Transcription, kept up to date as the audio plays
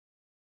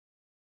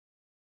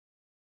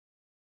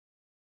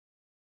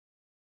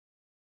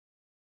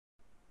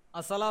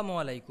Assalamu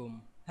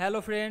alaikum.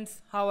 Hello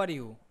friends, how are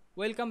you?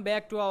 Welcome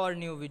back to our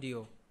new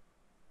video.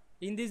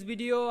 In this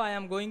video I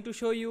am going to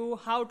show you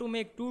how to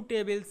make two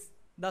tables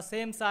the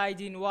same size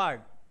in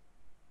Word.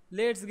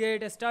 Let's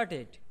get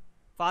started.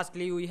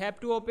 Firstly we have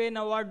to open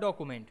a Word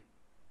document.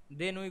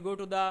 Then we go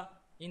to the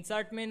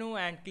insert menu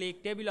and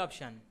click table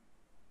option.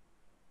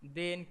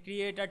 Then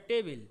create a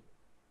table.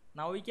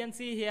 Now we can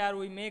see here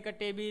we make a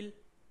table,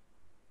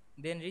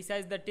 then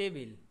resize the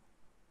table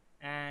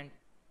and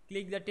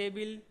click the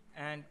table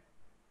and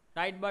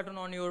right button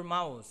on your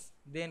mouse,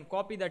 then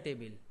copy the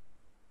table,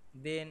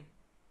 then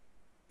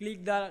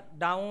click the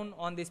down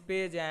on this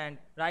page and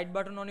right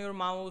button on your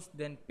mouse,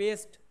 then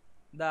paste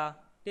the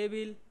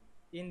table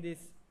in this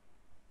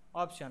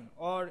option,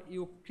 or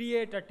you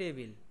create a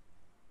table.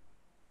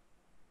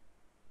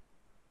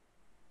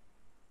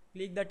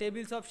 Click the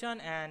tables option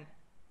and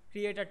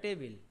create a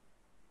table,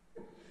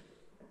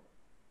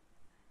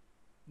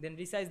 then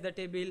resize the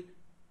table,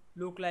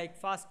 look like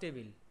first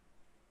table.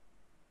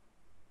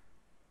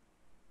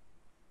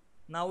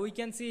 Now we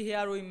can see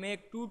here we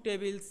make two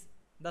tables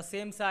the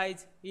same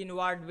size in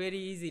Word very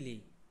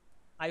easily.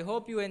 I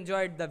hope you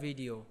enjoyed the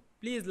video.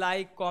 Please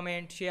like,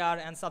 comment, share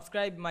and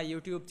subscribe my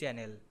YouTube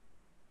channel.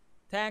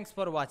 Thanks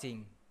for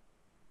watching.